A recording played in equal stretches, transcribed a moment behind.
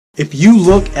If you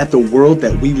look at the world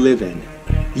that we live in,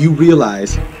 you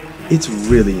realize it's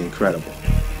really incredible.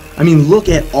 I mean, look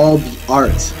at all the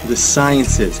arts, the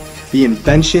sciences, the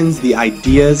inventions, the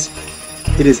ideas.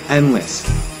 It is endless.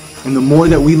 And the more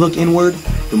that we look inward,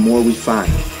 the more we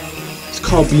find. It's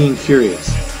called being curious.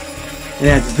 And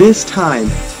at this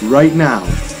time, right now,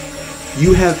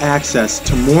 you have access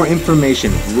to more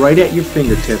information right at your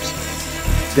fingertips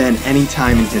than any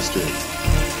time in history.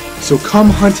 So come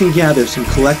hunt and gather some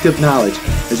collective knowledge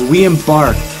as we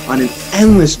embark on an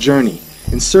endless journey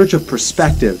in search of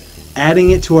perspective,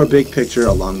 adding it to our big picture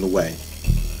along the way.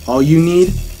 All you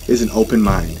need is an open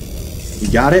mind.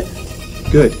 You got it?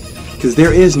 Good, because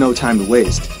there is no time to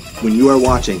waste when you are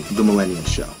watching The Millennials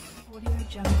Show.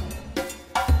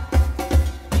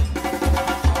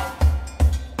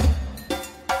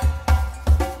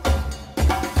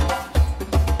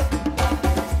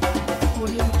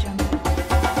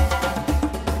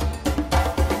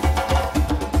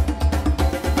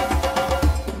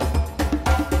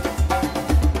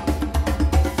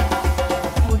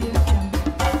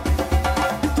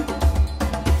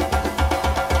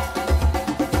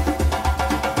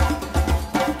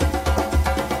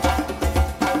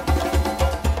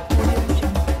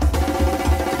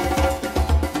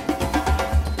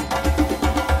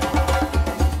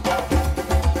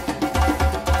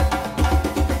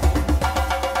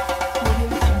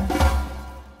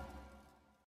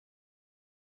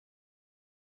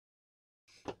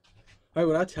 All right,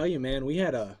 what I'll tell you, man, we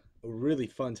had a really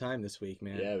fun time this week,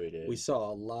 man. Yeah, we did. We saw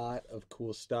a lot of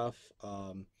cool stuff.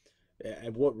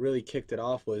 And what really kicked it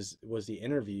off was the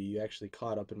interview you actually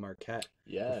caught up in Marquette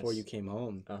before you came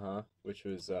home. Which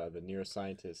was the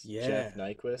neuroscientist, Yeah. Jeff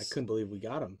Nyquist. I couldn't believe we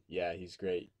got him. Yeah, he's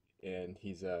great. And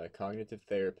he's a cognitive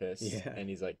therapist. Yeah. And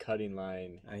he's like cutting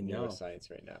line I know. neuroscience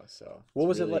right now. So What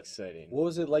was it really like? exciting. What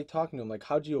was it like talking to him? Like,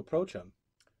 how'd you approach him?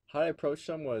 How I approached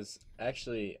him was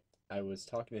actually I was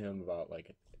talking to him about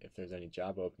like if there's any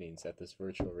job openings at this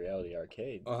virtual reality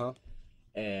arcade.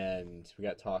 And we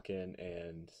got talking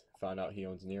and found out he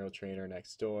owns Nuerotrainer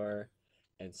next door.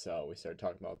 And so we started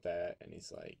talking about that, and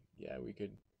he's like, yeah, we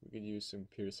could use some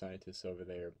computer scientists over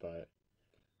there, but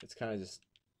it's kind of just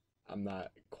I'm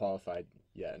not qualified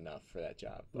yet enough for that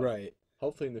job. But Right.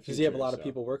 hopefully in the future. Does he have a lot of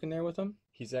people working there with him?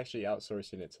 He's actually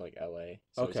outsourcing it to like LA.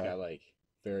 So he's Okay. got like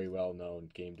very well-known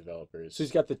game developers. So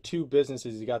he's got the two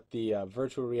businesses. He's got the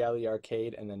virtual reality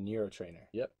arcade and then Nuerotrainer.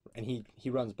 Yep. And he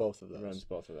runs both of those. He runs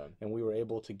both of them. And we were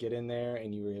able to get in there,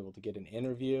 and you were able to get an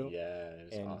interview. Yeah, it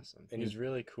was awesome. And he was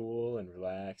really cool and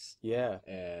relaxed. Yeah.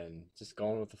 And just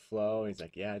going with the flow. He's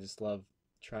like, yeah, I just love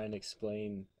trying to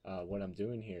explain what I'm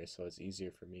doing here, so it's easier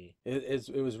for me. It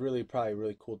was probably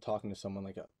really cool talking to someone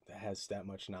like that has that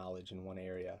much knowledge in one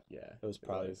area. Yeah. It was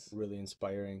probably really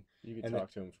inspiring. You could talk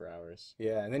to him for hours.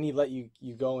 Yeah, and then he let you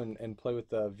go and play with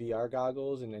the VR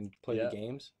goggles and play the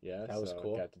games. Yeah, that was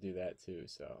cool. Got to do that too.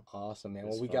 So awesome, man.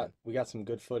 Well, we got some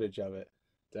good footage of it.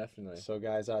 Definitely. So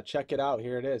guys, check it out.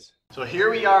 Here it is. So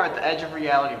here we are at the Edge of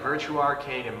Reality Virtual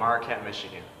Arcade in Marquette,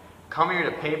 Michigan. Come here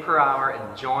to pay per hour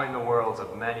and join the worlds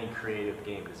of many creative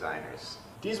game designers.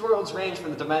 These worlds range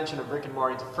from the dimension of Rick and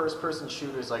Morty to first-person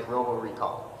shooters like Robo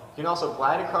Recall. You can also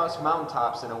glide across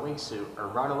mountaintops in a wingsuit or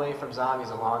run away from zombies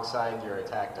alongside your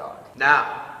attack dog.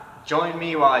 Now, join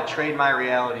me while I trade my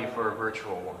reality for a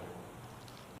virtual one.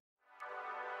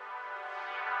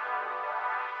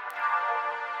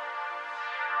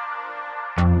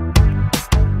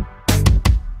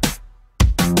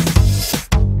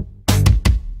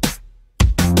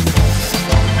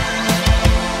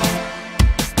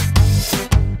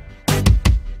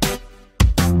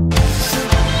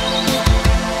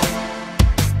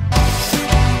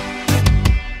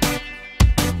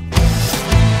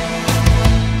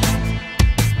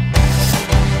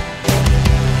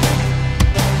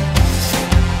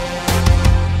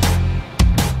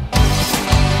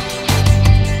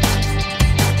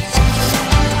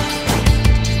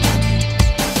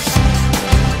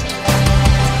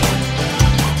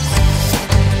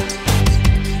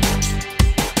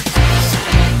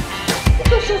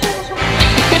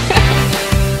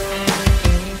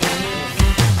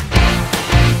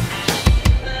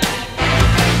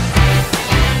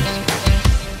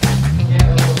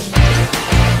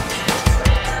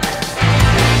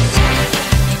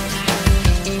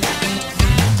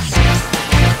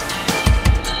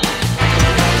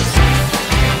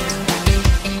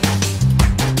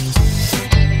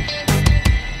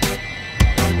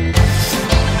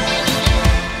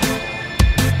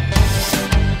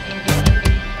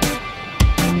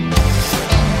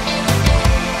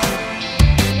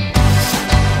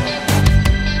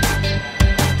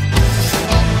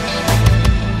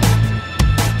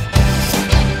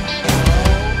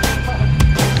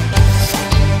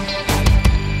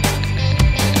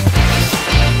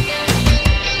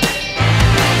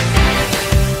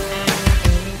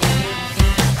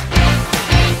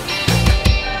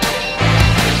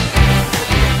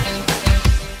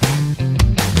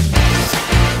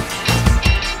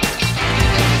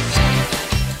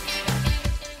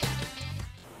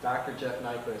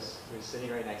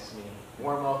 next to me.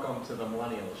 Warm welcome to the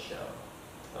Millennials Show.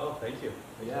 Oh, thank you.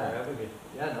 Thanks for having me.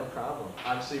 Yeah, no problem.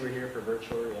 Obviously, we're here for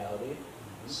virtual reality,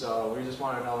 so we just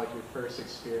want to know like your first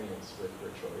experience with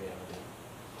virtual reality.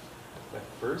 My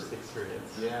first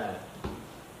experience? Yeah.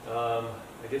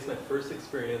 I guess my first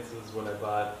experience was when I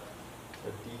bought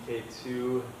a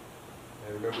DK2.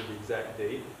 I remember the exact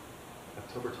date,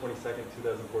 October 22nd,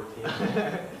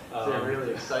 2014. So you're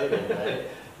really excited, right?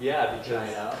 Yeah, because Try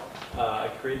it out. I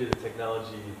created a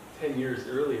technology 10 years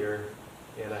earlier,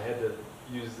 and I had to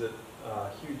use it,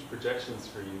 huge projection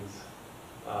screens.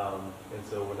 And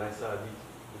so when I saw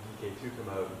the DK2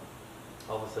 come out,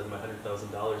 all of a sudden my $100,000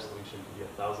 solution could be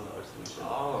a $1,000 solution.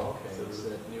 Oh, okay. So It's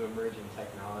a new emerging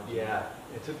technology. yeah,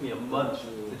 it took me a month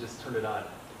to just turn it on.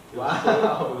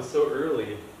 Wow. It was so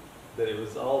early that it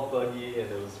was all buggy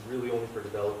and it was really only for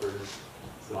developers.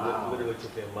 So Wow. it literally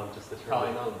took me a month just to turn Probably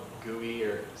it on. no GUI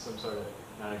or some sort of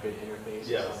not a good interface.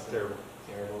 Yeah, or it was something. terrible.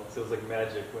 Terrible. So it was like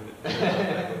magic when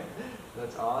it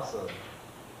That's awesome.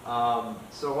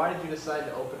 So why did you decide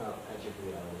to open up Edge of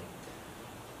Reality?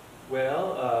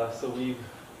 Well, so we've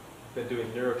been doing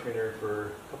Nuerotrainer for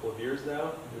a couple of years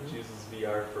now, which uses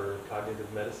VR for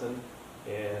cognitive medicine,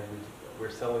 and we're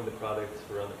selling the product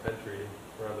around the country,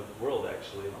 around the world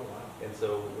actually. Oh wow. And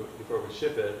so before we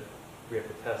ship it, we have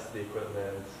to test the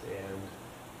equipment, and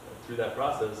through that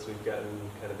process, we've gotten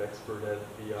kind of expert at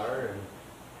VR and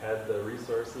had the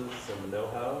resources and the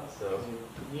know-how. So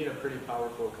You need a pretty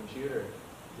powerful computer.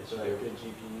 Yes, So you a do. good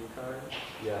GPU card,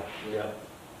 yeah, Yeah.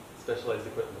 specialized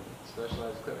equipment.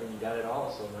 specialized equipment. You got it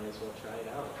all, so might as well try it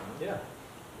out. Huh? Yeah,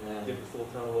 And give this little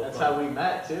town a little that's fun. how we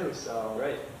met too. So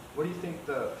Right. what do you think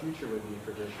the future would be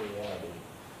for virtual reality?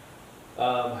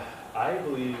 I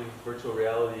believe virtual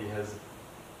reality has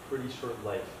a pretty short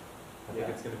life. I think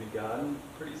Yeah. it's going to be gone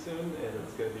pretty soon, and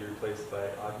it's going to be replaced by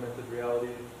augmented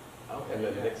reality Okay. and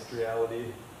then yes. mixed reality.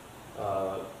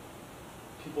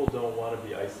 People don't want to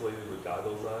be isolated with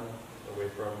goggles on, away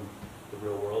from the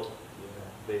real world. Yeah.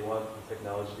 They want the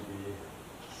technology to be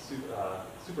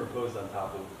superimposed on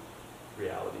top of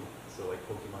reality. So like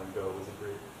Pokemon Go was a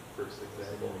great first That's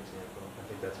a example. good example. I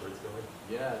think that's where it's going.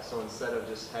 Yeah, so instead of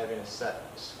just having a set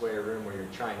square room where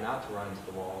you're trying not to run into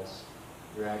the walls,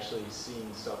 you're actually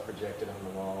seeing stuff projected on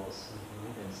the walls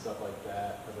and stuff like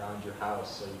that around your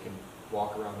house so you can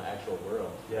walk around the actual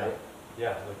world. Yeah, Right?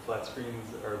 yeah, like flat screens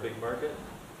are a big market.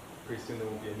 Pretty soon there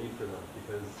won't be a need for them,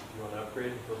 because if you want to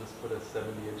upgrade, you'll just put a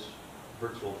 70-inch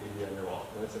virtual TV on your wall.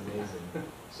 That's amazing.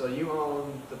 So you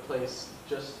own the place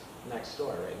just next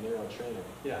door, right? Nuerotrainer.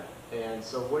 Yeah, And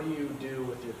so what do you do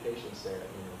with your patients there at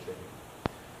Nuerotrainer?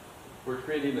 we're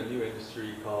creating a new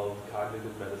industry called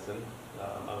cognitive medicine.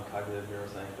 I'm a cognitive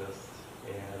neuroscientist,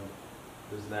 and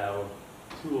there's now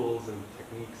tools and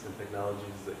techniques and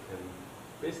technologies that can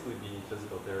basically be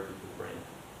physical therapy for the brain.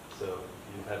 So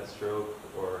if you've had a stroke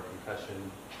or a concussion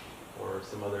or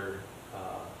some other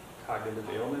cognitive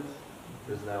ailment,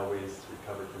 there's now ways to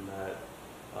recover from that.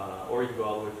 Or you can go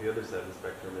all the way to the other side of the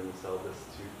spectrum and sell this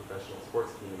to professional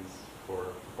sports teams for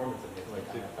performance enhancement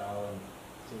Like too. NFL and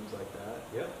teams like that?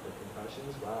 Yep. For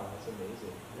concussions? Wow, that's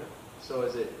amazing. Yep. So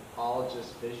is it all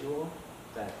just visual,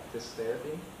 this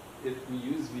therapy? We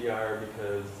use VR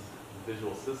because the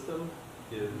visual system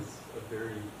is a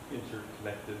very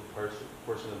interconnected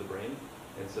portion of the brain.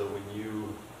 And so when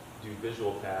you do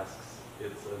visual tasks,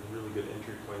 it's a really good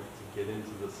entry point to get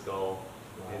into the skull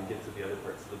and get to the other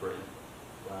parts of the brain.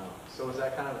 Wow. So is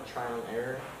that kind of a trial and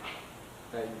error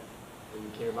that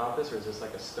you came about this, or is this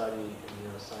like a study in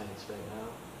neuroscience right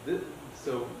now?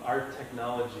 So our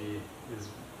technology is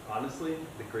honestly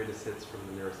the greatest hits from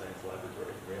the neuroscience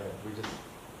laboratory. Really?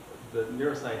 The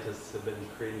neuroscientists have been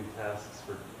creating tasks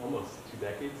for almost 2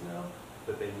 decades now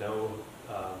that they know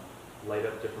light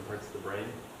up different parts of the brain,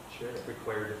 Sure.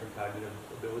 require different cognitive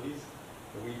abilities.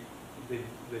 And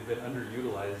they've been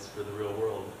underutilized for the real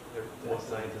world. Most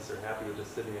scientists are happy with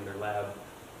just sitting in their lab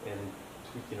and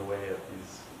tweaking away at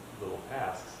these little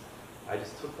tasks. I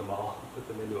just took them all and put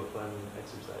them into a fun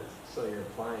exercise. So you're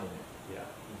applying it. Yeah.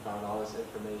 You found all this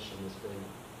information, this big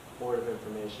hoard of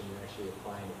information, you're actually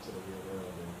applying it to the real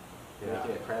world and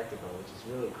making it practical, which is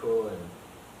really cool and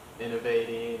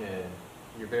innovating, and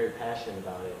you're very passionate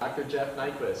about it. Dr. Jeff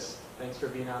Nyquist, thanks for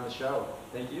being on the show.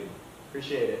 Thank you.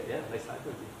 Appreciate it. Yeah, nice talking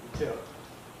with you. You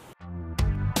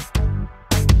too.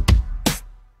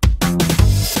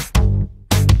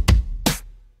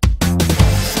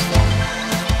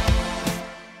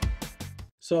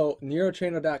 So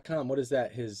Nuerotrainer.com, what is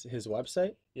that? His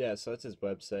website? Yeah, so that's his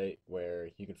website where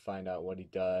you can find out what he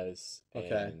does. Okay.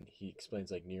 And he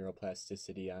explains like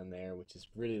neuroplasticity on there, which is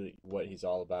really what he's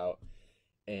all about.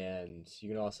 And you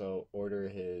can also order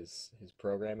his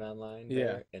program online. Yeah.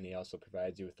 There, and he also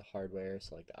provides you with the hardware,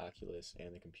 so like the Oculus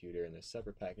and the computer, and there's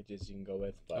separate packages you can go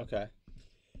with. But Okay.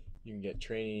 you can get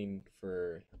training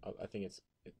for, I think it's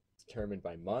determined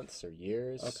by months or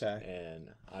years. Okay. And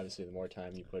obviously the more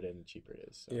time you put in, the cheaper it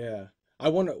is. So. Yeah. I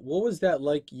wonder, what was that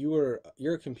like? You're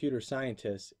a computer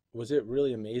scientist. Was it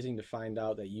really amazing to find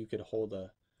out that you could hold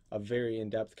a very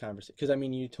in-depth conversation? Because I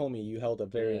mean, you told me you held a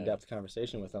very in-depth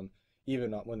conversation with him,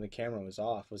 even when the camera was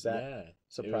off. Was that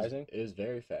surprising? It was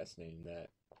very fascinating. That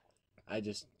I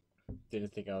just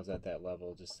didn't think I was at that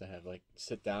level, just to have like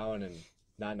sit down and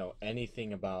not know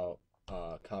anything about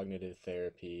cognitive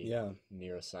therapy,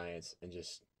 neuroscience, and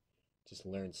just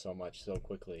learn so much so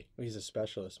quickly. He's a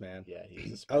specialist, man. Yeah,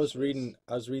 he's a specialist.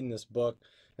 I was reading this book.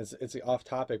 It's off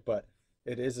topic, but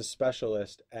it is a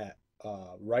specialist at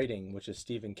writing, which is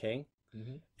Stephen King.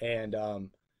 And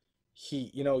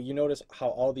he, you notice how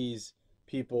all these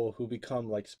people who become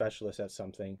like specialists at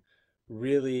something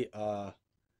really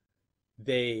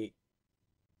they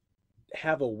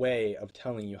have a way of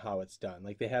telling you how it's done.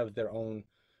 Like they have their own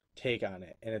take on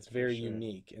it, and it's very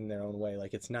unique in their own way.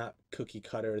 Like it's not cookie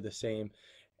cutter the same.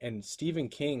 And Stephen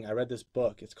King, I read this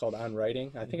book, it's called On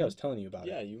Writing. I think I was telling you about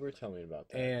it. Yeah, you were telling me about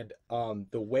that. And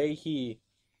the way he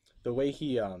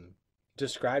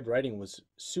described writing was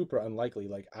super unlikely.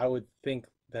 Like I would think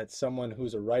that someone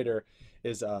who's a writer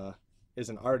is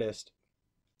an artist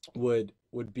would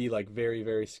be like very,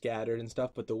 very scattered and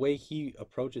stuff, but the way he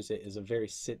approaches it is a very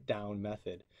sit down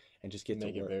method and just get to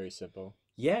work. Make it very simple.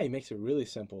 Yeah, he makes it really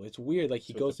simple. It's weird. Like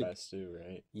he goes to best too,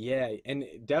 right? Yeah, and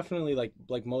definitely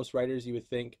like most writers, you would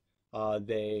think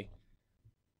they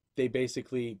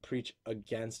basically preach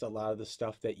against a lot of the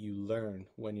stuff that you learn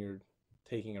when you're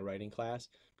taking a writing class,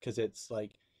 because it's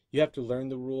like you have to learn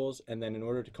the rules, and then in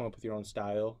order to come up with your own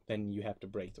style, then you have to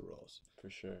break the rules. For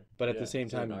sure. But at the same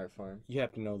time, you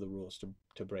have to know the rules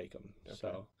to break them. Okay.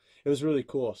 So it was really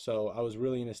cool. So I was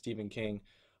really into Stephen King.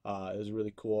 It was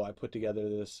really cool. I put together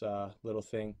this little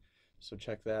thing, so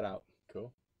check that out.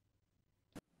 Cool.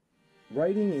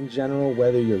 Writing in general,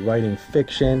 whether you're writing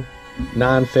fiction,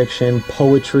 nonfiction,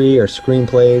 poetry, or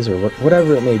screenplays, or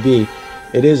whatever it may be,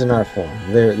 it is an art form.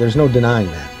 There's no denying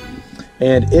that.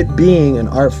 And it being an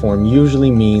art form usually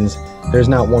means there's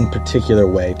not one particular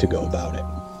way to go about it.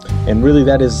 And really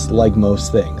that is like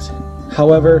most things.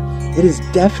 However, it is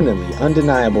definitely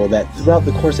undeniable that throughout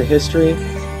the course of history,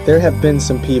 there have been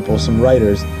some people, some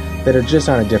writers, that are just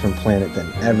on a different planet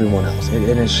than everyone else, and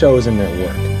it shows in their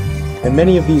work. And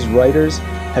many of these writers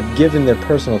have given their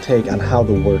personal take on how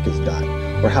the work is done,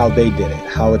 or how they did it,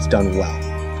 how it's done well.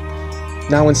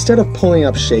 Now, instead of pulling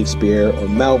up Shakespeare or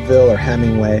Melville or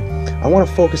Hemingway, I want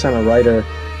to focus on a writer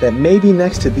that maybe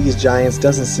next to these giants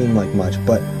doesn't seem like much,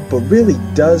 but really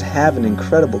does have an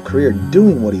incredible career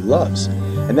doing what he loves,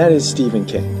 and that is Stephen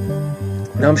King.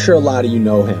 Now, I'm sure a lot of you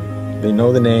know him. They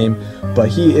know the name, but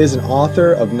he is an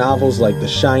author of novels like The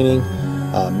Shining,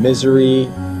 Misery,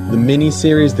 the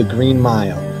miniseries The Green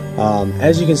Mile.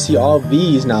 As you can see, all of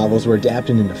these novels were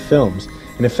adapted into films.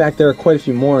 And in fact, there are quite a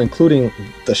few more, including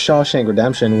The Shawshank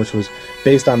Redemption, which was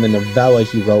based on the novella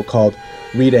he wrote called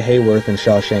Rita Hayworth and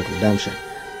Shawshank Redemption.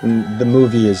 And the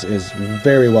movie is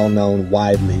very well known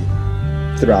widely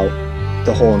throughout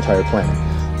the whole entire planet.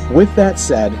 With that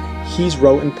said, he's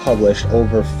wrote and published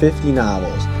over 50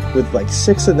 novels, with like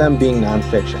 6 of them being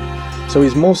nonfiction. So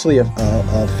he's mostly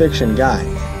a fiction guy.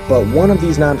 But one of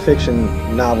these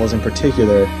nonfiction novels in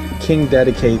particular, King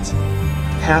dedicates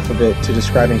half of it to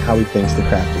describing how he thinks the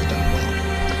craft is done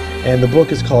well. And the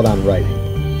book is called On Writing.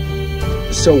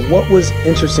 So what was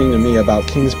interesting to me about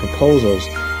King's proposals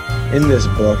in this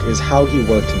book is how he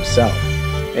worked himself.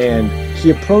 And he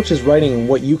approaches writing in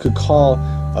what you could call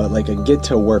like a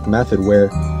get-to-work method, where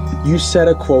you set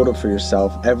a quota for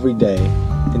yourself every day.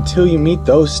 Until you meet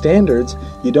those standards,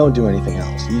 you don't do anything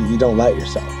else. You don't let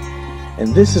yourself.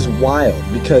 And this is wild,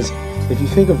 because if you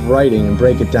think of writing and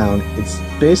break it down, it's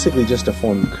basically just a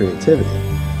form of creativity.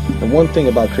 And one thing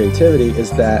about creativity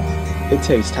is that it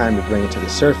takes time to bring it to the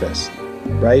surface,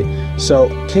 right? So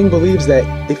King believes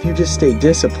that if you just stay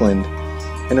disciplined,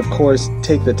 and of course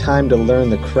take the time to learn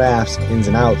the craft's ins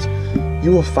and outs,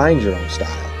 you will find your own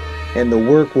style, and the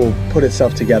work will put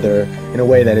itself together in a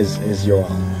way that is your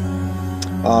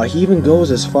own. He even goes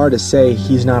as far to say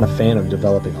he's not a fan of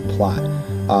developing a plot,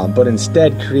 but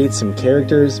instead creates some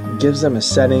characters, gives them a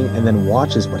setting, and then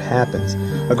watches what happens.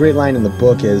 A great line in the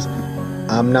book is,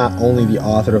 "I'm not only the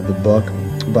author of the book,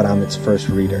 but I'm its first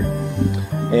reader."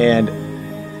 And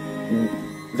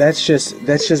that's just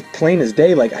plain as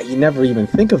day. Like, you never even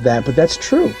think of that, but that's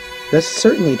true. That's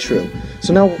certainly true.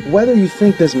 So now, whether you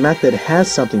think this method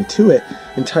has something to it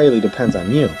entirely depends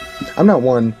on you. I'm not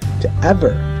one to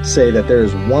ever say that there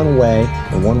is one way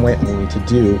and one way only to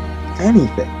do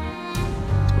anything.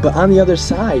 But on the other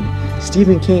side,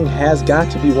 Stephen King has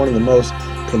got to be one of the most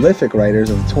prolific writers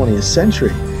of the 20th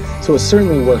century, so it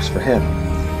certainly works for him.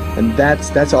 And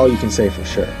that's all you can say for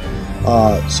sure.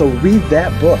 So read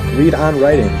that book, read On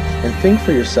Writing, and think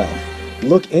for yourself.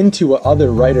 Look into what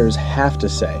other writers have to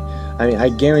say. I mean, I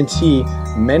guarantee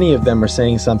many of them are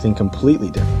saying something completely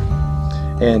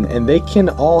different. And they can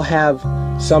all have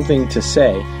something to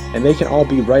say, and they can all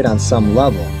be right on some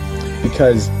level,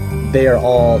 because they are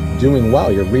all doing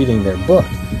well. You're reading their book.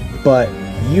 But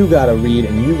you gotta read,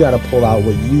 and you gotta pull out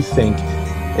what you think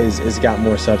is got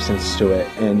more substance to it,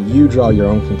 and you draw your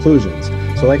own conclusions.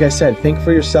 So like I said, think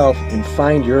for yourself and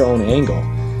find your own angle,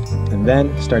 and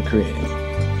then start creating.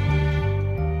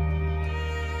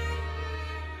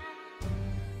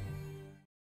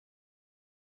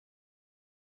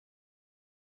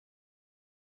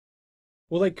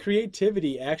 Well, like,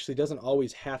 creativity actually doesn't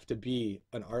always have to be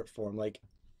an art form. Like,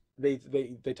 they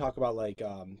talk about, like,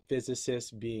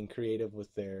 physicists being creative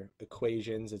with their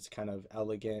equations. It's kind of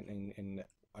elegant in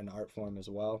an art form as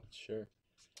well. Sure.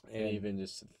 And even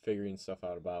just figuring stuff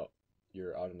out about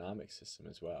your autonomic system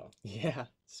as well. Yeah.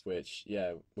 Which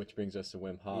brings us to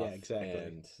Wim Hof. Yeah, exactly.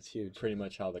 And it's huge. Pretty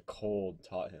much how the cold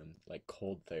taught him, like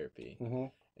cold therapy. Mm-hmm.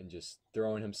 And just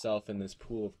throwing himself in this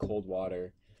pool of cold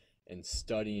water and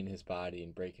studying his body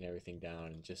and breaking everything down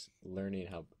and just learning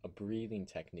how a breathing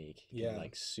technique can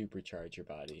like supercharge your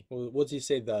body. Well, what does he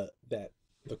say? That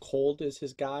the cold is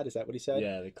his God? Is that what he said?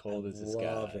 Yeah, the cold is his God.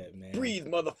 I love it, man. Breathe,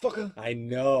 motherfucker. I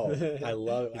know. I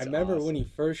love it. I remember awesome. when he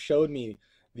first showed me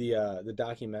the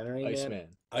documentary,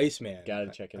 Iceman.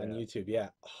 Gotta check it on out. YouTube. Yeah.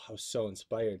 Oh, I was so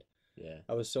inspired. Yeah.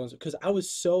 Because I was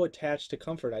so attached to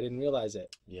comfort. I didn't realize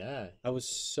it. Yeah. I was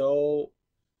so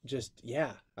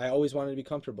I always wanted to be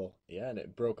comfortable. Yeah, and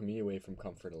it broke me away from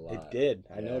comfort a lot. It did.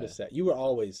 I noticed that. You were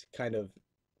always kind of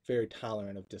very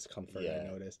tolerant of discomfort, I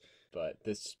noticed. But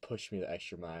this pushed me the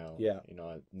extra mile. Yeah. You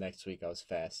know, next week I was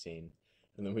fasting.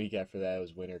 And the week after that, it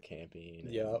was winter camping.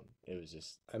 Yeah. It was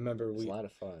just, I remember it was a lot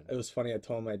of fun. It was funny. I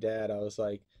told my dad, I was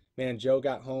like, man, Joe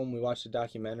got home. We watched the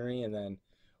documentary, and then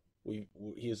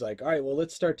he was like, all right, well,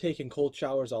 let's start taking cold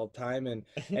showers all the time, and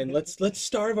let's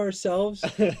starve ourselves.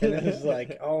 And it was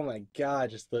like, oh my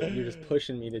God, you're just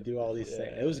pushing me to do all these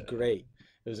things. It was great.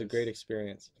 It was a great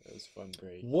experience. It was fun,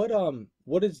 great.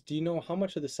 Do you know, how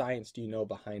much of the science do you know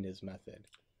behind his method?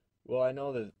 Well, I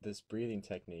know that this breathing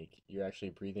technique, you're actually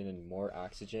breathing in more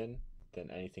oxygen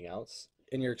than anything else.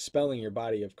 And you're expelling your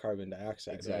body of carbon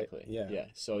dioxide, exactly. Right? Yeah.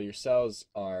 So your cells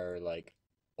are like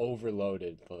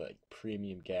overloaded with like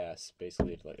premium gas,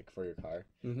 basically, like for your car.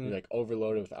 Mm-hmm. You're like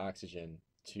overloaded with oxygen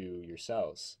to your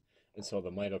cells. And so the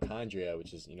mitochondria,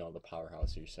 which is, the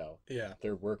powerhouse of your cell,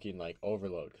 they're working like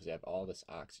overload because they have all this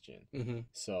oxygen. Mm-hmm.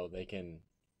 So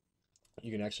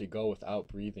you can actually go without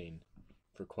breathing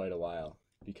for quite a while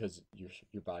because your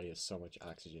body has so much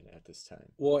oxygen at this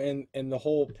time. Well, and the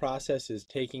whole process is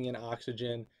taking in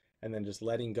oxygen and then just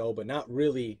letting go, but not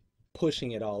really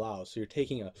pushing it all out. So you're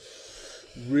taking a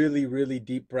really, really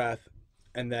deep breath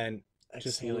and then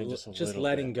just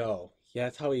letting go. Yeah,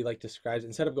 that's how he describes it.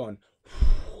 Instead of going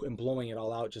and blowing it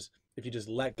all out, if you just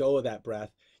let go of that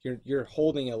breath, you're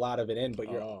holding a lot of it in, but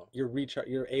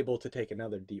you're able to take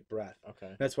another deep breath.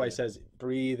 Okay. That's why he says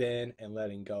breathe in and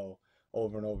letting go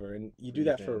over and over, and you do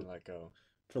that for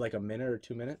like a minute or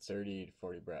 2 minutes. 30 to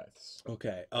 40 breaths.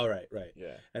 Okay. All right.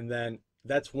 Yeah. And then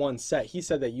that's one set. He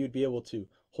said that you'd be able to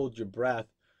hold your breath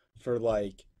for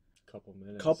like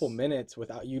couple minutes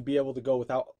without, you'd be able to go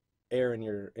without air in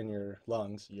your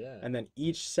lungs. Yeah. And then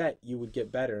each set you would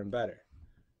get better and better.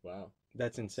 Wow.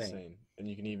 That's insane. And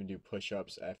you can even do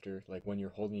push-ups after, like when you're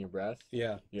holding your breath.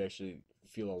 Yeah. You actually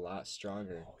feel a lot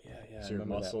stronger. Oh yeah. So your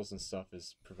muscles and stuff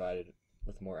is provided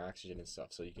with more oxygen and stuff,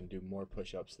 so you can do more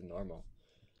push-ups than normal.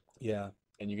 Yeah.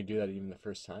 And you can do that even the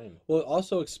first time. Well,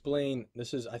 also explain,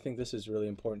 I think this is really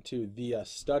important too, the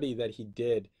study that he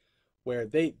did where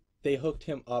they hooked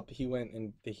him up. He went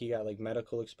and he got like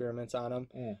medical experiments on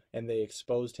him, and they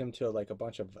exposed him to like a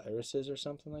bunch of viruses or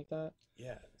something like that.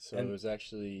 Yeah. So it was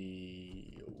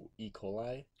actually E.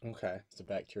 coli. Okay. It's a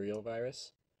bacterial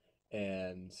virus.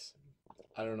 And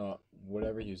I don't know,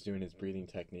 whatever he was doing, his breathing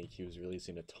technique, he was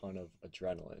releasing a ton of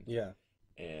adrenaline. Yeah.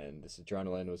 And this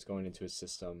adrenaline was going into his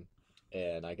system.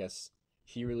 And I guess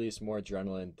he released more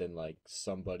adrenaline than like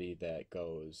somebody that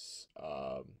goes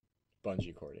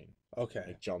bungee cording. Okay.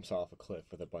 Like jumps off a cliff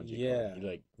with a bungee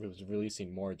cord. He was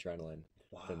releasing more adrenaline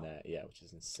than that. Yeah, which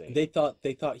is insane. They thought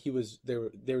they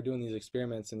were doing these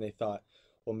experiments, and they thought,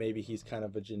 well, maybe he's kind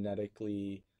of a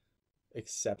genetically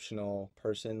exceptional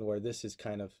person, where this is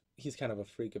kind of, he's kind of a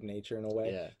freak of nature in a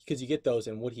way. Yeah. Because you get those,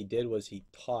 and what he did was he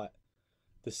taught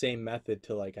the same method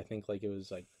to like, I think like it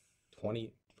was like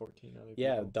 20, 14 other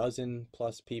yeah, a people. dozen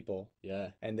plus people,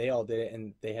 Yeah. and they all did it,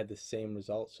 and they had the same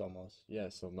results almost. Yeah,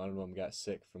 so none of them got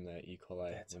sick from that E.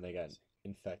 coli That's when they got amazing.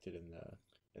 infected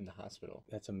in the hospital.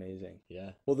 That's amazing.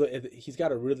 Yeah. Well, he's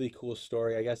got a really cool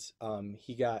story. I guess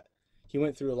he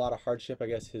went through a lot of hardship. I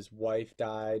guess his wife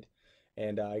died,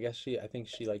 and I think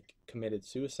she like committed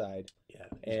suicide. Yeah.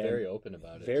 He's And very open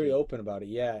about it. Very too. open about it,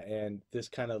 yeah. And this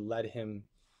kind of led him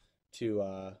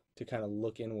to kind of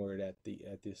look inward at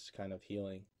this kind of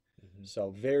healing. Mhm. So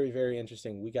very, very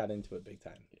interesting. We got into it big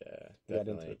time. Yeah, We got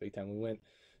into definitely. it big time. We went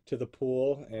to the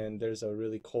pool, and there's a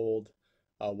really cold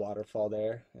waterfall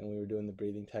there, and we were doing the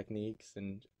breathing techniques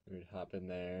and We would hop in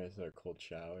there, it's our cold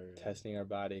shower. and- testing our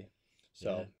body.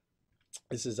 So Yeah.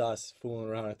 this is us fooling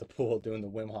around at the pool doing the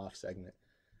Wim Hof segment.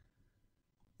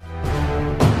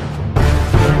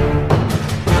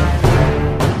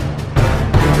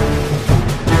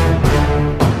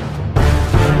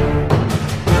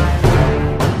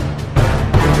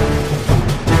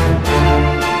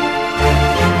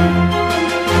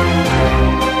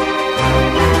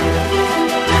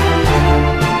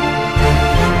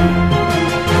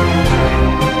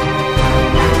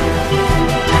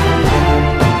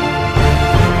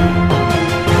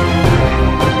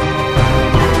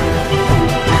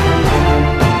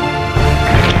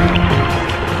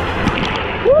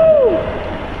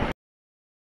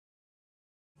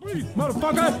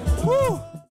 Motherfucker! Woo!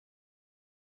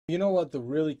 You know what the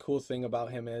really cool thing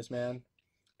about him is, man,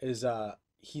 is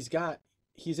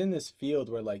he's in this field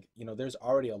where, like, you know, there's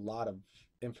already a lot of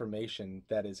information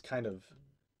that is kind of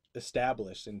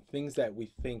established, and things that we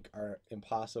think are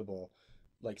impossible,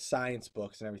 like science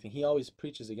books and everything. He always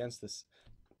preaches against this,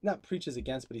 not preaches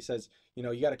against, but he says, you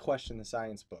know, you got to question the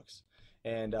science books.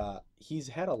 And he's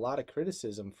had a lot of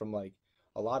criticism from like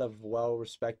a lot of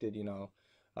well-respected, you know,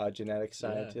 genetic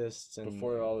scientists. And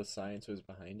Before all the science was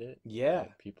behind it, yeah,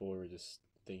 like, people were just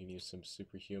thinking he was some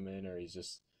superhuman or he's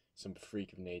just some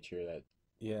freak of nature that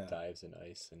yeah. dives in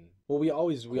ice and Well, we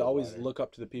always cold water. look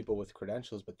up to the people with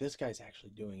credentials, but this guy's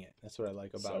actually doing it. That's what I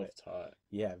like about it. self-taught.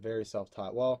 Yeah, very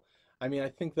self-taught. Well, I mean, I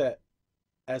think that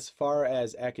as far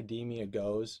as academia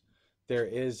goes, there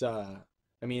is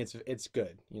I mean, it's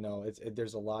good. You know,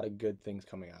 there's a lot of good things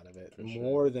coming out of it, For sure.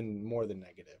 more than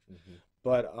negative. Mhm.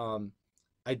 But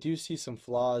I do see some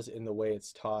flaws in the way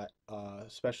it's taught,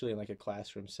 especially in like a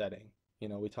classroom setting. You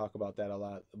know, we talk about that a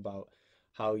lot, about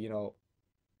how, you know,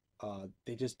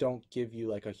 they just don't give you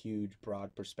like a huge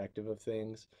broad perspective of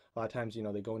things. A lot of times, you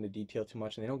know, they go into detail too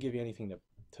much, and they don't give you anything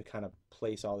to kind of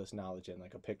place all this knowledge in,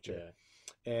 like a picture.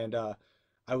 Yeah. And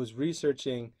I was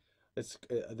researching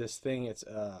this thing. It's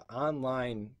a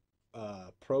online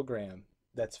program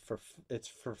that's it's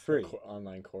for free.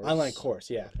 Online course. Online course,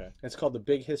 yeah. Okay. It's called the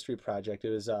Big History Project.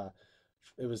 It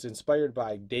was inspired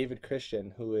by David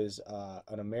Christian, who is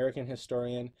an American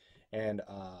historian, and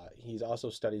he's also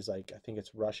studies, like, I think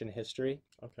it's Russian history.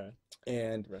 Okay.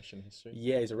 And Russian history.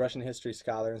 yeah, he's a Russian history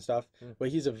scholar and stuff. Hmm. But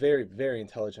he's a very, very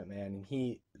intelligent man,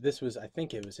 and I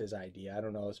think it was his idea. I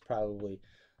don't know. It's probably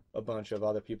a bunch of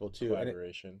other people too. And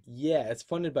Collaboration. yeah, it's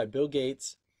funded by Bill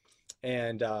Gates,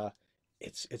 and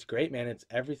it's great, man. It's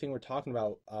everything we're talking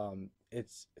about.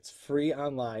 It's free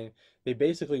online. They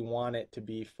basically want it to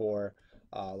be for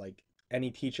like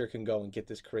any teacher can go and get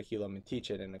this curriculum and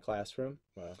teach it in a classroom.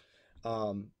 Wow.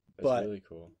 That's But really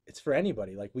cool. it's for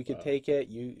anybody. Like, we could Wow. take it.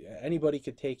 Anybody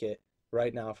could take it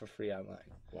right now for free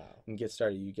online Wow. and get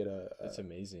started. You get That's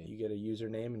amazing. you get a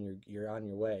username, and you're on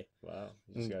your way. Wow.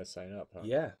 You just Mm. gotta sign up, huh?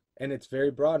 Yeah, and it's very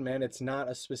broad, man. It's not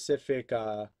a specific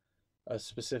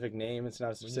name. It's not a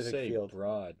When you specific say field.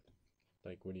 broad,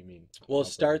 like, what do you mean? Well, it How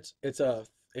broad? starts.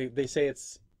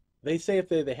 They say if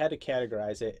they had to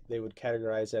categorize it, they would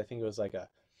categorize it. I think it was like a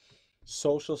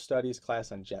social studies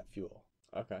class on jet fuel.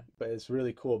 Okay. But it's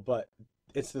really cool. But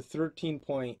it's the 13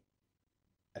 point,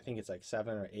 I think it's like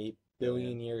 7 or 8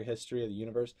 billion year history of the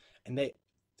universe, and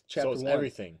chapter So it's 1,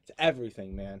 everything. it's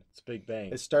everything, man. It's Big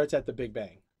Bang. It starts at the Big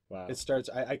Bang. Wow. It starts.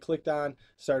 I clicked on,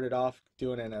 started off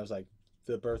doing it, and I was like,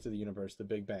 the birth of the universe, the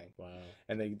Big Bang. Wow.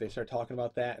 And they start talking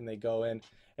about that, and they go in,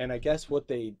 and I guess what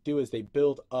they do is they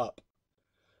build up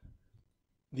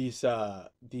these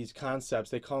concepts.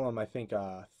 They call them, I think,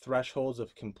 thresholds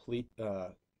of complete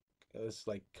it's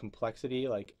like complexity,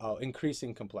 like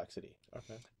increasing complexity.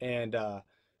 Okay. And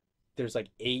there's like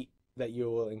 8 that you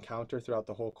will encounter throughout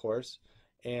the whole course,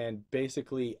 and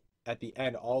basically at the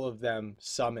end, all of them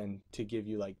summon to give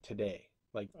you like today.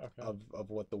 like of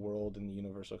what the world and the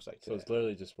universe looks like today. So it's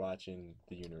literally just watching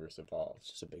the universe evolve. It's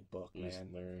just a big book, You man.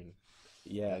 just learn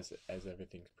Yeah. as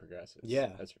everything progresses.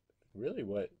 Yeah. That's really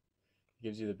what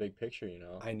gives you the big picture, you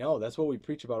know. I know. That's what we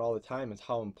preach about all the time, is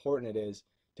how important it is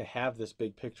to have this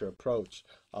big picture approach.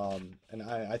 And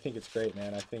I think it's great,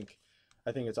 man. I think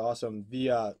it's awesome.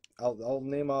 I'll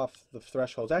name off the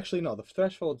thresholds. Actually, no, the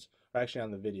thresholds are actually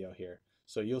on the video here.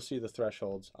 So you'll see the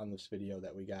thresholds on this video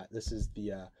that we got. This is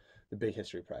the Big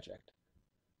History Project.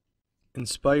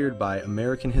 Inspired by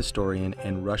American historian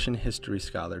and Russian history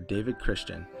scholar David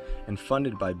Christian, and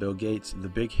funded by Bill Gates, the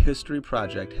Big History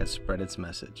Project has spread its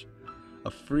message.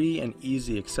 A free and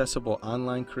easy accessible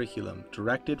online curriculum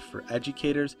directed for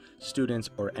educators, students,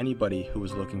 or anybody who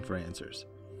is looking for answers.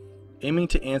 Aiming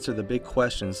to answer the big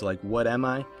questions like what am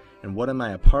I and what am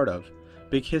I a part of,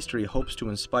 Big History hopes to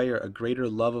inspire a greater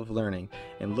love of learning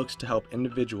and looks to help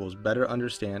individuals better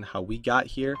understand how we got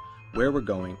here, where we're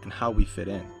going, and how we fit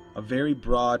in. A very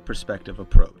broad perspective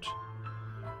approach.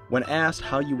 When asked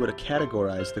how you would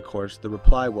categorize the course, the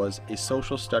reply was a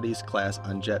social studies class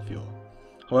on jet fuel.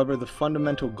 However, the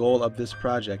fundamental goal of this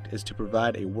project is to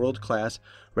provide a world-class,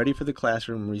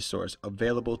 ready-for-the-classroom resource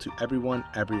available to everyone,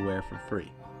 everywhere for free.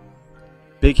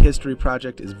 Big History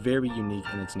Project is very unique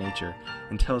in its nature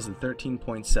and tells the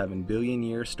 13.7 billion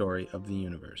year story of the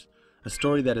universe. A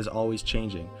story that is always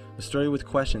changing, a story with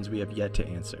questions we have yet to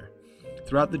answer.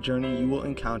 Throughout the journey, you will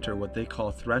encounter what they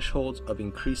call thresholds of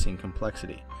increasing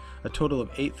complexity. A total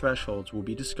of 8 thresholds will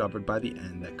be discovered by the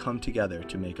end that come together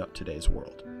to make up today's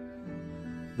world.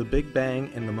 The Big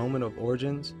Bang and the moment of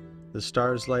origins, the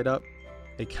stars light up,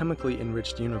 a chemically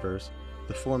enriched universe,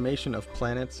 the formation of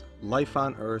planets, life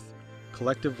on Earth,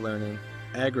 collective learning,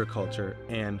 agriculture,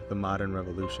 and the modern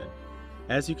revolution.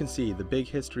 As you can see, the Big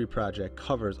History Project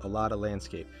covers a lot of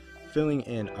landscape, filling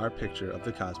in our picture of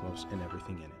the cosmos and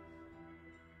everything in it.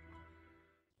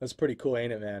 That's pretty cool,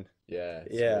 ain't it, man? Yeah,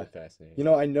 it's Yeah. really fascinating. You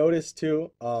know, I noticed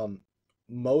too,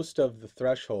 most of the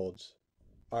thresholds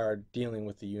are dealing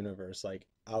with the universe, like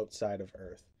outside of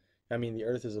Earth. I mean, the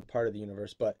Earth is a part of the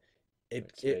universe, but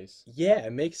it space.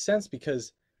 makes sense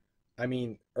because, I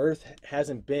mean, Earth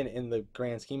hasn't been in the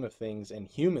grand scheme of things and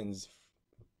humans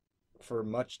for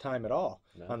much time at all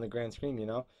on the grand scheme, you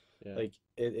know? Yeah. Like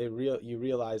you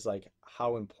realize like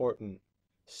how important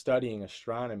studying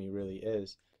astronomy really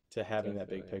is to having that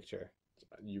big Definitely. picture.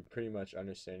 You pretty much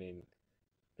understanding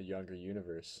the younger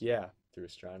universe. Yeah. Through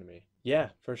astronomy. Yeah,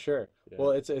 for sure. Yeah.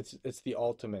 Well, it's the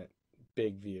ultimate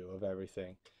big view of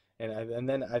everything. And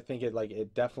then I think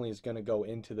it definitely is going to go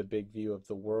into the big view of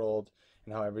the world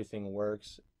and how everything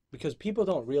works, because people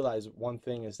don't realize one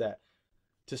thing is that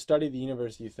to study the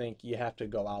universe, you think you have to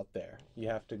go out there. You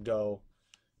have to go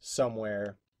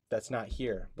somewhere that's not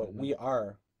here, but we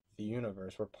are the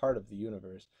universe. We're part of the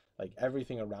universe. Like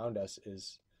everything around us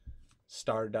is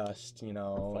stardust, you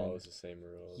know, Follows the same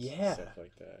rules. yeah, Stuff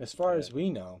like that. as far as we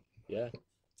know. Yeah.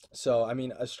 So, I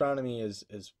mean, astronomy is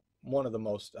one of the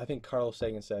most, I think Carl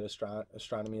Sagan said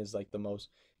astronomy is like the most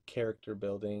character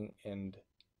building and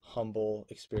humble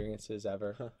experiences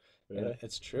ever. Huh, really? And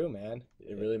it's true, man.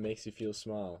 It really makes you feel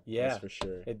small. Yeah, That's for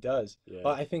sure. It does. Yeah.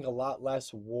 But I think a lot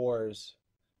less wars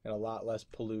and a lot less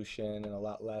pollution and a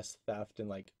lot less theft and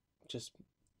like just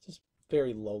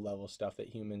very low level stuff that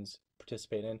humans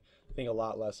participate in. I think a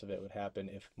lot less of it would happen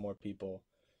if more people,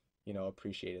 you know,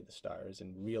 appreciated the stars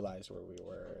and realized where we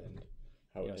were and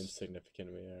how you know,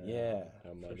 insignificant we are. yeah,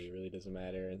 How money really doesn't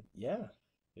matter. And yeah.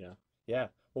 you know. Yeah.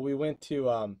 Well, we went to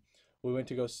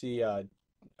go see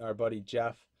our buddy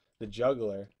Jeff, the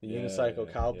juggler, the unicycle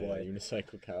cowboy. Yeah,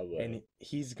 unicycle cowboy. And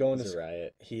he's going It's to a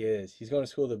riot. He is. He's going to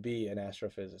school to be an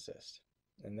astrophysicist,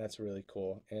 and that's really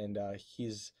cool. And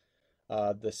he's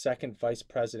the second vice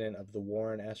president of the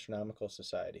Warren Astronomical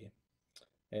Society,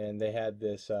 and they had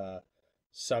this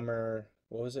summer.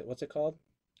 What was it? What's it called?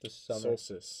 This summer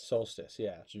solstice.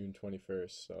 Yeah. June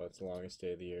 21st. So it's the longest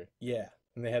day of the year. Yeah.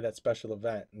 And they had that special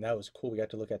event, and that was cool. We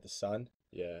got to look at the sun.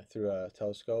 Yeah. Through a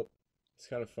telescope. It's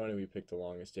kind of funny we picked the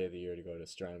longest day of the year to go to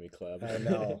astronomy club. I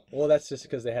know. Well, that's just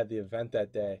because they had the event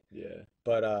that day. Yeah.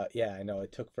 But yeah, I know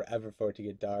it took forever for it to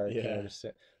get dark. Yeah.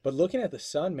 But looking at the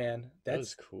sun, man, that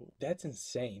was cool. That's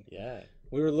insane. Yeah.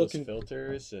 We were looking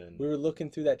filters and we were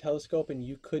looking through that telescope, and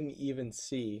you couldn't even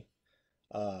see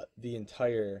the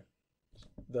entire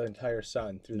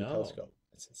sun through the telescope.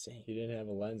 It's insane. He didn't have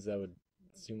a lens that would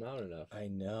zoom out enough. I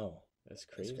know. That's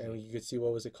crazy. And you could see,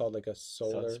 what was it called, like a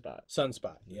solar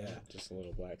sunspot. Yeah. Just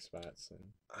little black spots. And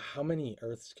how many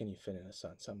Earths can you fit in a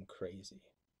sun? Something crazy.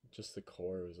 Just the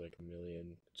core was like 1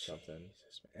 million something.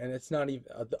 Jesus, and it's not even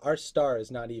our star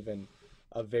is not even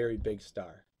a very big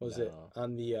star. Was it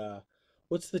on the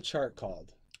what's the chart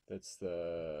called? That's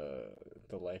the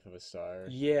life of a star.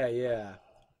 Yeah, yeah.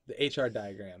 The HR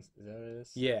diagram. Is that what it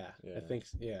is? Yeah, Yeah. I think,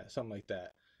 yeah, something like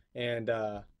that. And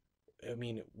I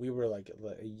mean, we were like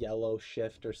a yellow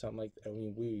shift or something like that. I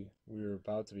mean, we were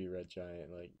about to be red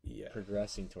giant, like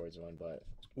progressing towards one, but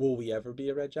will we ever be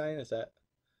a red giant? Is that?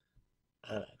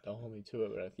 Don't hold me to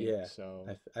it, but I think so.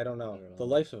 I don't know. The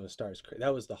life of a star is crazy.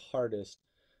 That was the hardest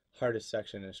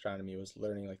section in astronomy, was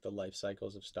learning like the life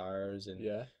cycles of stars.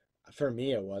 And for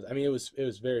me it was. I mean, it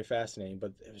was very fascinating,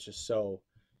 but it was just so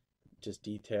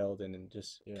detailed and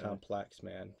just complex,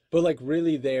 man. But like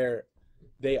really they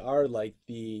are like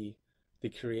the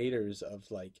creators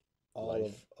of like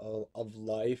all of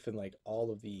life and like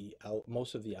all of the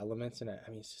most of the elements, and I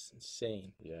mean it's just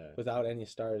insane. Without any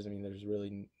stars, I mean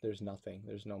there's nothing.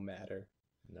 There's no matter.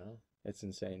 No, it's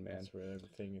insane, man. That's where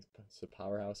everything is. It's the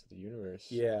powerhouse of the universe.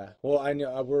 Yeah, well, I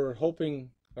know we're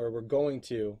hoping, or we're going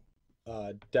to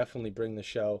definitely bring the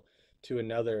show to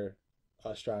another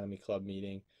astronomy club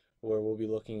meeting where we'll be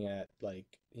looking at like,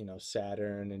 you know,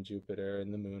 Saturn and Jupiter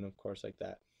and the moon, of course, like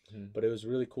that. But it was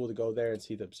really cool to go there and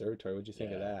see the observatory. What'd you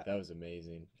think of that? That was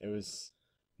amazing. It was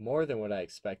more than what I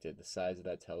expected. The size of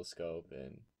that telescope,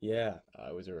 and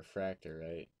it was a refractor,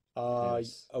 right?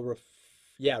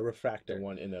 Refractor. The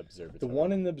one in the observatory. The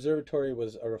one in the observatory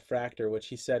was a refractor, which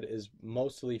he said is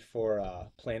mostly for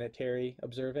planetary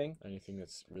observing. Anything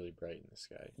that's really bright in the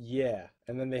sky. Yeah,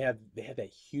 and then they had that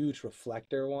huge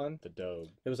reflector one. The Dobe.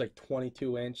 It was like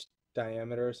 22-inch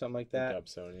diameter or something like that. The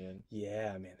Dobsonian.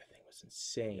 Yeah, man, that thing was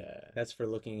insane. Yeah. That's for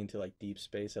looking into like deep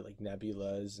space at like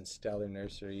nebulas and stellar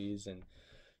nurseries and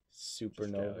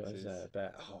supernovas.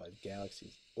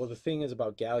 Galaxies. Well, the thing is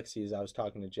about galaxies, I was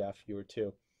talking to Jeff, you were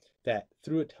too, that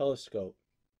through a telescope,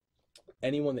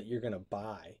 anyone that you're gonna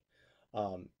buy,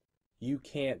 you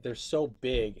can't. They're so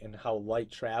big, and how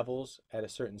light travels at a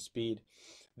certain speed,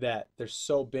 that they're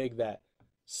so big that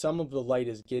some of the light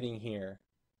is getting here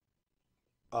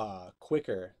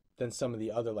quicker than some of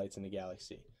the other lights in the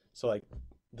galaxy. So like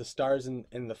the stars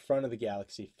in the front of the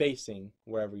galaxy facing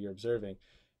wherever you're observing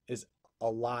is a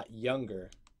lot younger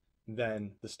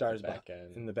than the stars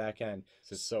in the back end.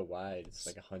 So it's so wide. It's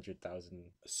like 100,000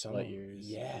 light years.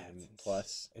 Yeah,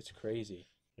 plus. It's crazy.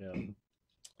 Yeah.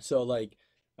 So like,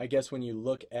 I guess when you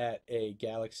look at a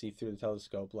galaxy through the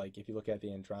telescope, like if you look at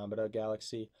the Andromeda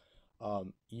galaxy,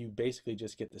 you basically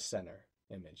just get the center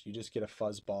image. You just get a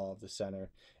fuzz ball of the center,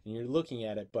 and you're looking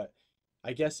at it. But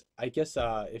I guess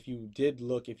if you did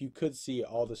look, if you could see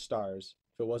all the stars,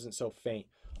 if it wasn't so faint,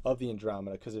 of the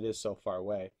Andromeda, because it is so far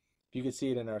away, if you could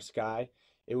see it in our sky,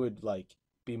 it would like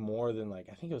be more than like,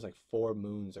 I think it was like 4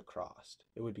 moons across.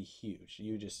 It would be huge.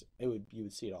 You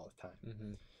would see it all the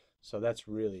time. So that's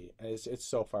really, it's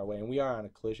so far away, and we are on a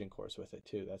collision course with it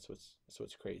too. That's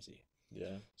what's crazy.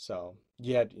 Yeah. So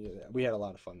yeah, we had a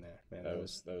lot of fun there, man. That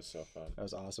was so fun. That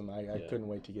was awesome. I couldn't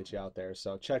wait to get you out there.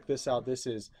 So check this out. This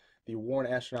is the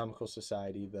Warren Astronomical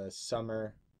Society, the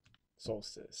summer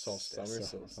solstice. Summer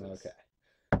solstice. Okay.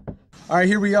 All right,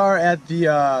 here we are at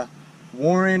the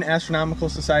Warren Astronomical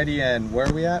Society, and where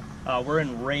are we at? We're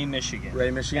in Ray, Michigan.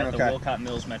 Ray, Michigan, at the Wilcott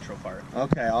Mills Metro Park.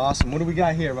 Okay, awesome. What do we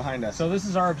got here behind us? So this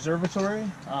is our observatory.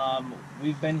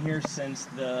 We've been here since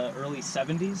the early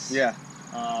 70s. Yeah.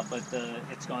 But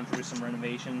it's gone through some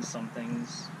renovations. Some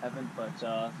things haven't, but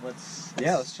let's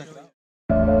check it out.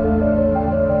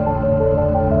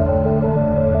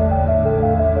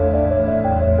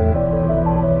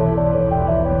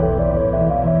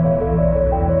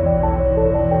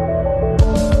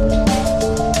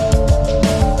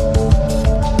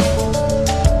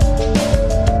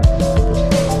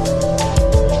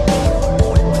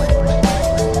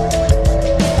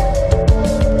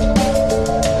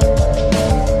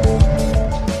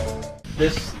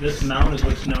 This mount is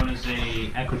what's known as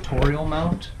a equatorial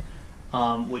mount,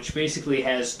 which basically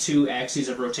has 2 axes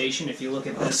of rotation. If you look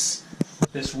at this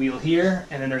wheel here,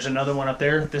 and then there's another one up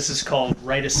there, this is called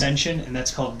right ascension, and that's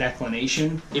called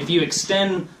declination. If you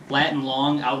extend Latin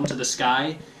long out into the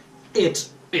sky,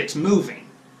 it's moving.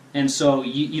 And so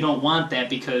you don't want that,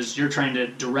 because you're trying to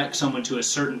direct someone to a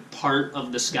certain part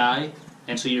of the sky,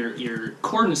 and so your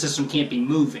coordinate system can't be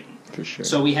moving. For sure.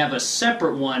 So we have a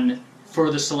separate one for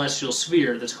the celestial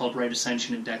sphere that's called right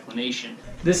ascension and declination.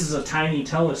 This is a tiny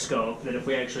telescope that if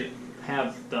we actually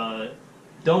have the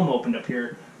dome opened up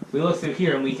here, we look through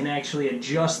here and we can actually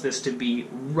adjust this to be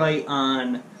right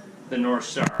on the North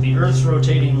Star. The Earth's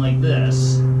rotating like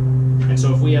this, and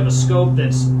so if we have a scope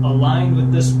that's aligned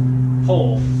with this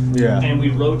pole, and we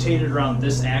rotate it around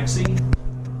this axis,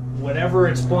 whatever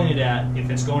it's pointed at, if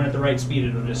it's going at the right speed,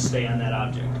 it'll just stay on that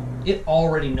object. It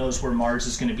already knows where Mars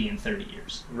is going to be in 30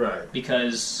 years. Right.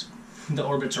 Because the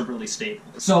orbits are really stable.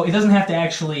 So it doesn't have to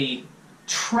actually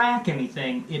track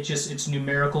anything. It's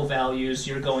numerical values.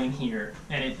 You're going here,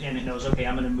 and it knows, okay,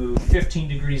 I'm going to move 15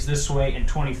 degrees this way and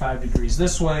 25 degrees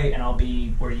this way, and I'll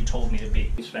be where you told me to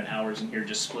be. We spent hours in here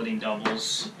just splitting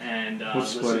doubles and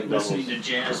listening to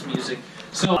jazz music.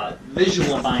 So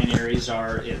visual binaries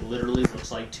are, it literally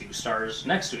looks like two stars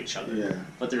next to each other. Yeah.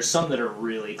 But there's some that are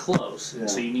really close, Yeah.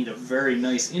 so you need a very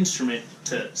nice instrument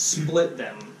to split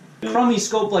them. Crummy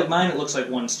scope like mine, it looks like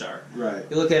one star. Right.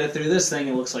 You look at it through this thing,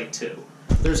 it looks like two.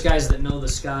 There's guys that know the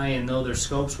sky and know their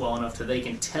scopes well enough that they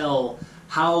can tell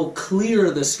how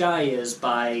clear the sky is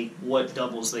by what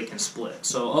doubles they can split.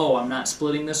 So, oh, I'm not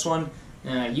splitting this one,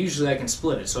 usually I can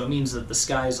split it. So it means that the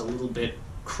sky is a little bit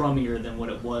crummier than what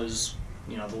it was,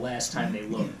 you know, the last time they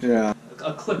looked. Yeah.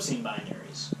 Eclipsing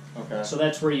binaries. Okay. So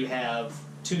that's where you have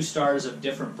two stars of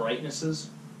different brightnesses.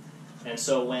 And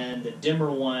so when the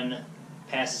dimmer one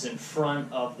passes in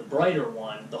front of the brighter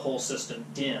one, the whole system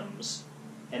dims.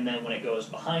 And then when it goes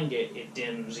behind it, it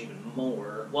dims even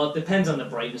more. Well, it depends on the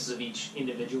brightness of each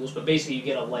individuals, but basically you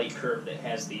get a light curve that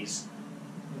has these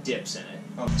dips in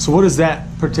it. So what does that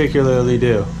particularly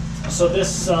do? So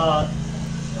this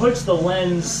puts the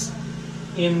lens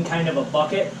in kind of a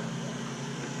bucket.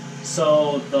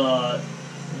 So the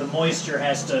moisture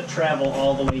has to travel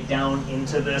all the way down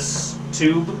into this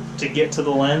tube to get to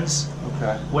the lens.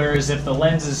 Okay. Whereas if the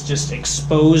lens is just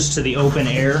exposed to the open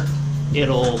air,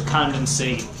 it'll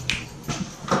condensate,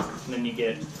 and then you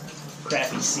get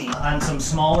crappy C. On some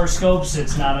smaller scopes,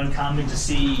 it's not uncommon to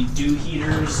see dew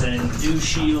heaters and dew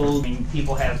shield. I mean,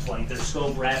 people have like their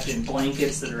scope wrapped in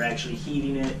blankets that are actually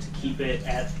heating it to keep it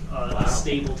at a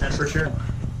stable temperature.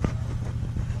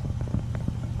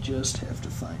 Just have to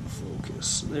find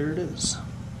focus. There it is.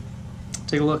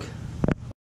 Take a look.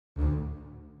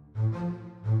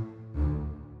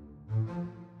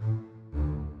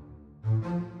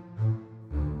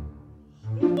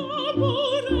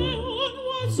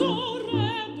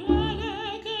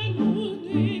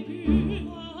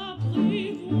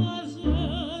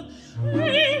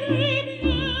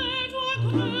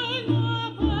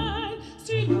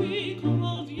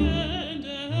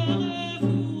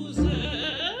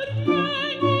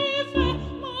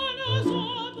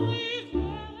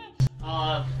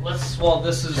 Well,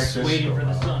 this is waiting for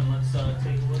the sun. Let's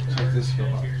take a look at this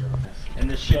shed here. And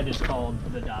this shed is called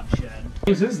the Dob Shed.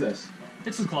 Whose is this?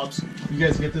 It's the club's. You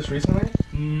guys get this recently?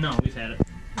 No, we've had it.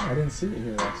 Oh, I didn't see it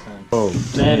here last time. Oh.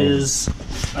 That is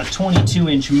a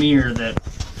 22-inch mirror that,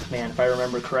 man, if I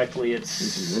remember correctly, This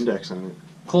is it's index on it.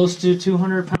 close to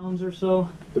 200 pounds or so.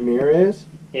 The mirror is?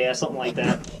 Yeah, something like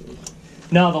that.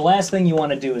 No, the last thing you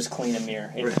want to do is clean a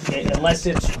mirror. Unless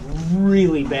it's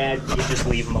really bad, you just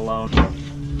leave them alone.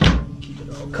 Keep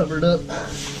it all covered up.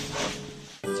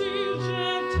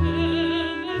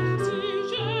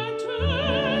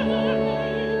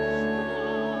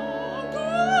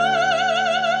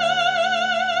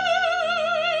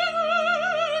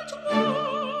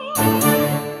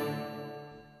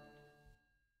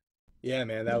 Yeah,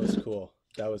 man, that was cool.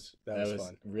 That was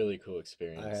fun. Really cool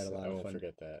experience. I had a lot of I won't fun.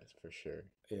 forget that for sure.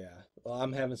 Yeah. Well,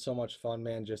 I'm having so much fun,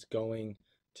 man, just going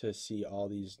to see all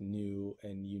these new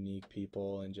and unique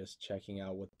people and just checking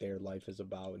out what their life is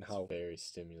about and how Very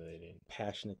stimulating.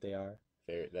 passionate they are.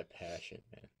 That passion,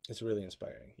 man. It's really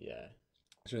inspiring. Yeah.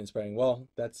 It's really inspiring. Well,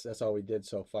 that's all we did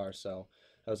so far, so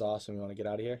that was awesome. You want to get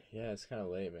out of here? Yeah, it's kind of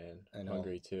late, man. I I'm know.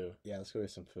 hungry too. Yeah, let's go get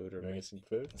some food or Wanna make get some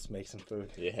food? Let's make some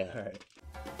food. Yeah. All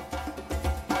right.